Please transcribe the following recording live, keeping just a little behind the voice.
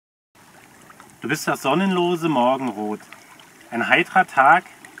Du bist das sonnenlose Morgenrot, ein heiterer Tag,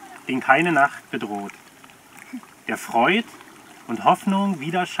 den keine Nacht bedroht, der Freud und Hoffnung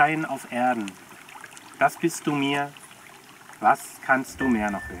Widerschein auf Erden. Das bist du mir, was kannst du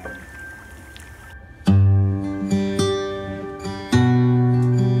mehr noch werden?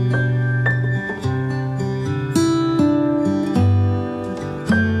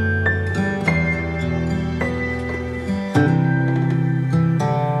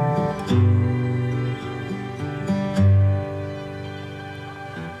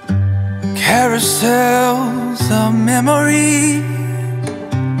 Carousels of memory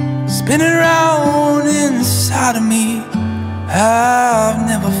spinning round inside of me. I've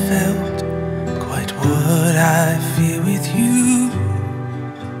never felt quite what I feel with you.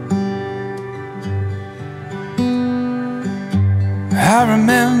 I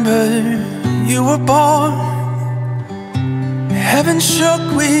remember you were born, heaven shook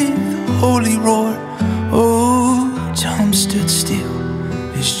with holy roar. Oh, time stood still,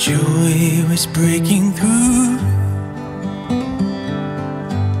 this joy was breaking through.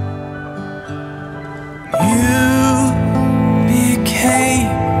 You became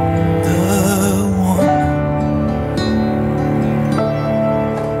the one.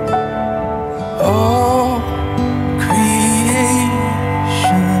 All creation's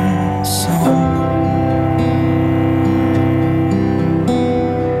song.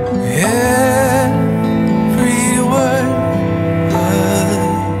 Every word of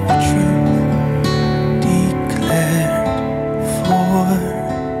truth declared for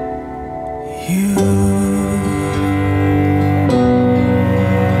you.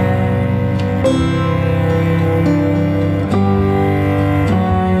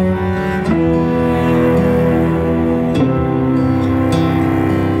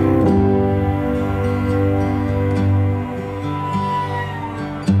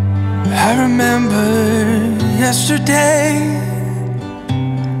 I remember yesterday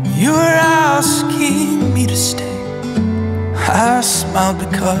you were asking me to stay. I smiled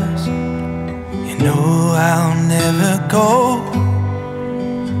because you know I'll never go.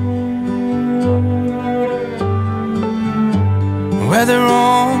 Whether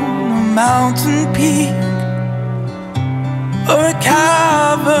on a mountain peak or a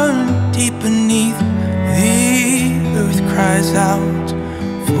cavern deep beneath, the earth cries out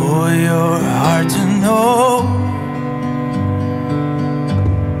for your heart to know.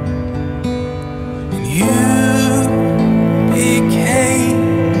 And you became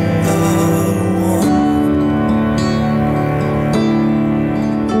the one.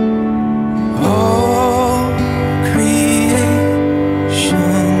 All creation's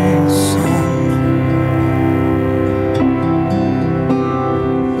song.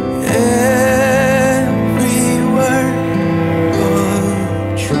 Every word of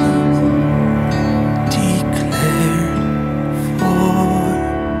truth declared for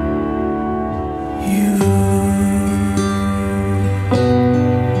you.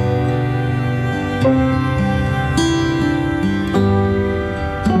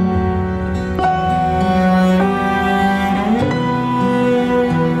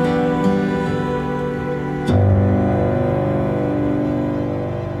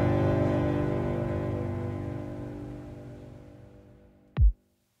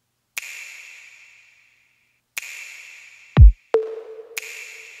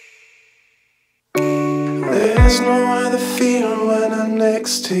 There's no other feeling when I'm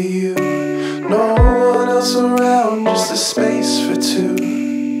next to you. No one else around, just a space for two.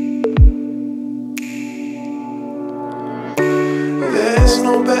 There's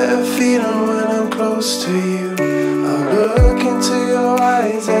no better feeling when I'm close to you. I look into your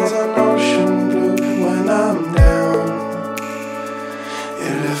eyes as an ocean blue. When I'm down,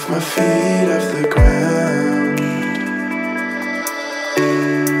 you lift my feet off the ground.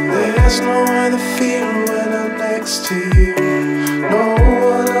 There's no other feeling when I'm next to you. No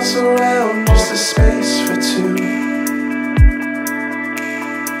one else around, just a space for two.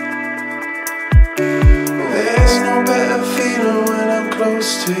 There's no better feeling when I'm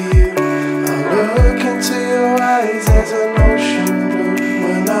close to you.